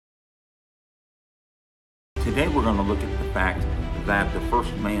Today we're going to look at the fact that the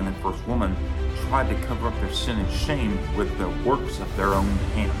first man and first woman tried to cover up their sin and shame with the works of their own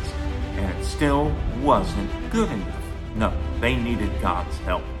hands, and it still wasn't good enough. No, they needed God's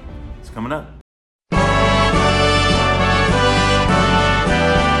help. It's coming up.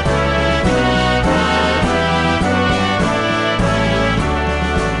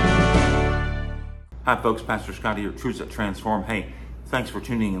 Hi folks, Pastor Scott here, Truths That Transform. Hey, thanks for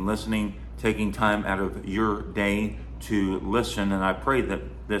tuning and listening, taking time out of your day to listen, and I pray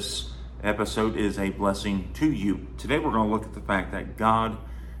that this episode is a blessing to you. Today we're going to look at the fact that God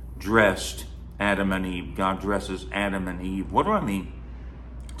dressed Adam and Eve. God dresses Adam and Eve. What do I mean?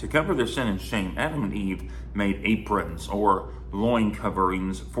 To cover their sin and shame, Adam and Eve made aprons or loin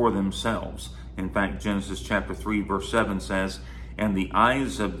coverings for themselves. In fact, Genesis chapter 3 verse 7 says, "And the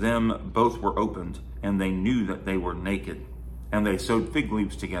eyes of them both were opened, and they knew that they were naked. And they sewed fig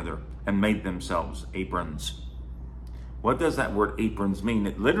leaves together and made themselves aprons." What does that word aprons mean?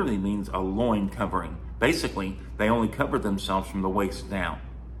 It literally means a loin covering. Basically, they only covered themselves from the waist down.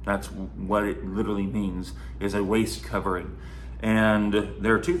 That's what it literally means, is a waist covering. And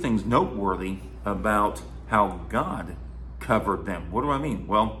there are two things noteworthy about how God covered them. What do I mean?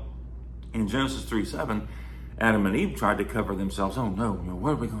 Well, in Genesis 3:7, Adam and Eve tried to cover themselves. Oh no,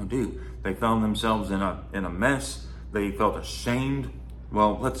 what are we going to do? They found themselves in a mess. They felt ashamed.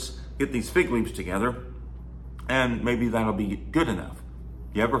 Well, let's get these fig leaves together and maybe that'll be good enough.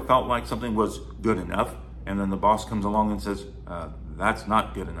 You ever felt like something was good enough and then the boss comes along and says, that's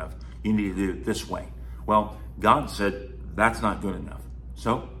not good enough. You need to do it this way. Well, God said that's not good enough.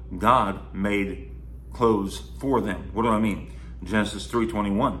 So God made clothes for them. What do I mean? Genesis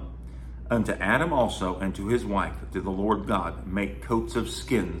 3:21. "Unto Adam also and to his wife did the Lord God make coats of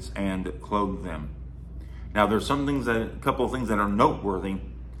skins and clothe them." Now there's a couple of things that are noteworthy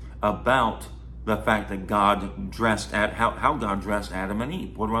about the fact that God dressed how God dressed Adam and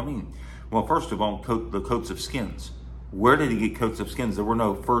Eve. What do I mean? Well, first of all, the coats of skins. Where did he get coats of skins? There were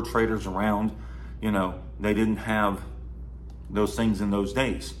no fur traders around. They didn't have those things in those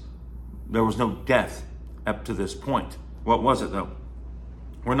days. There was no death up to this point. What was it though?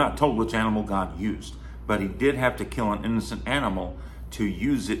 We're not told which animal God used, but he did have to kill an innocent animal to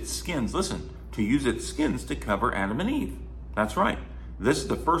use its skins. Listen, to use its skins to cover Adam and Eve. That's right. This is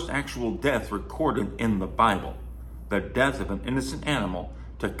the first actual death recorded in the Bible. The death of an innocent animal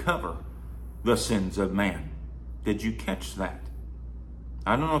to cover the sins of man. Did you catch that?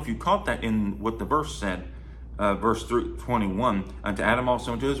 I don't know if you caught that in what the verse said. Verse 21, "Unto Adam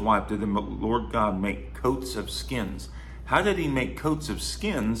also and to his wife did the Lord God make coats of skins." How did he make coats of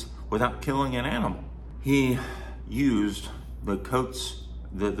skins without killing an animal? He used the coats,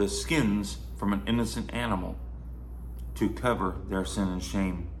 the skins from an innocent animal to cover their sin and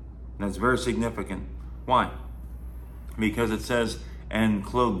shame. That's very significant. Why? Because it says, "and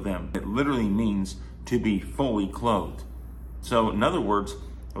clothe them." It literally means to be fully clothed. So in other words,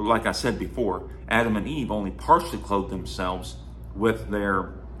 like I said before, Adam and Eve only partially clothed themselves with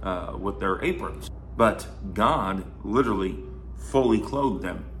their aprons. But God literally fully clothed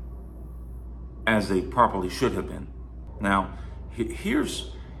them as they properly should have been. Now,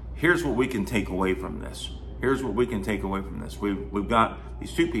 here's what we can take away from this. Here's what we can take away from this. We've got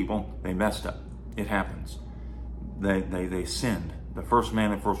these two people, they messed up. It happens. They sinned. The first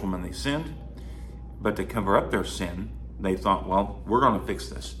man and first woman, they sinned. But to cover up their sin, they thought, well, we're going to fix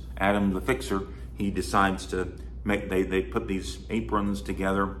this. Adam, the fixer, he decides to they put these aprons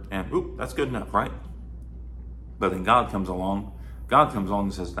together and, that's good enough, right? But then God comes along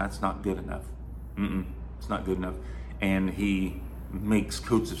and says, that's not good enough. It's not good enough. And he makes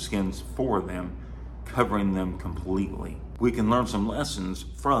coats of skins for them, covering them completely. We can learn some lessons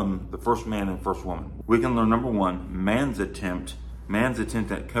from the first man and first woman. We can learn, number one, man's attempt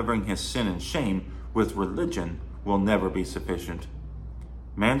at covering his sin and shame with religion will never be sufficient.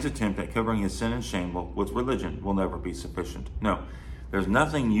 Man's attempt at covering his sin and shame with religion will never be sufficient. No, there's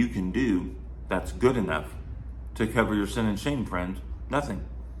nothing you can do that's good enough to cover your sin and shame, friend. Nothing.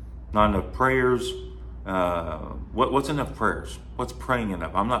 Not enough prayers. What's enough prayers? What's praying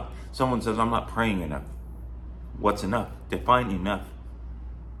enough? Someone says, I'm not praying enough. What's enough? Define enough.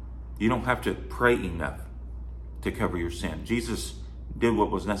 You don't have to pray enough to cover your sin. Jesus did what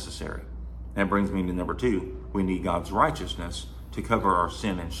was necessary. That brings me to number two. We need God's righteousness to cover our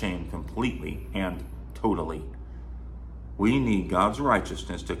sin and shame completely and totally. We need God's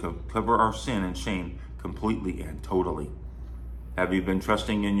righteousness to cover our sin and shame completely and totally. Have you been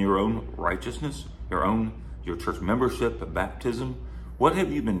trusting in your own righteousness, your church membership, baptism? What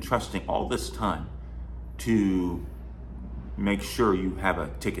have you been trusting all this time to make sure you have a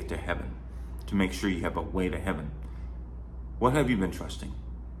ticket to heaven, to make sure you have a way to heaven. What have you been trusting?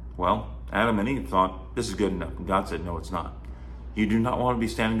 Well, Adam and Eve thought, this is good enough. And God said, no, it's not. You do not want to be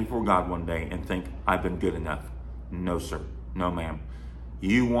standing before God one day and think, I've been good enough. No, sir. No, ma'am.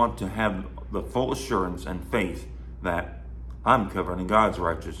 You want to have the full assurance and faith that I'm covered in God's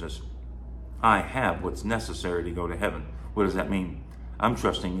righteousness. I have what's necessary to go to heaven. What does that mean? I'm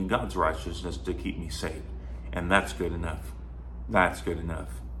trusting in God's righteousness to keep me saved. And that's good enough. That's good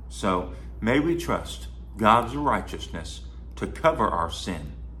enough. So may we trust God's righteousness to cover our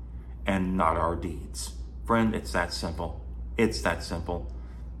sin and not our deeds. Friend, it's that simple. It's that simple.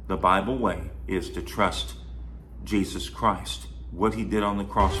 The Bible way is to trust Jesus Christ, what he did on the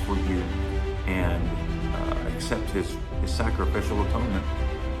cross for you, and accept his sacrificial atonement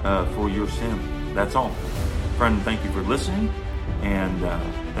for your sin. That's all. Friend, thank you for listening, and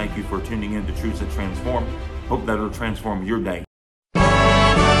thank you for tuning in to Truths That Transform. Hope that it'll transform your day.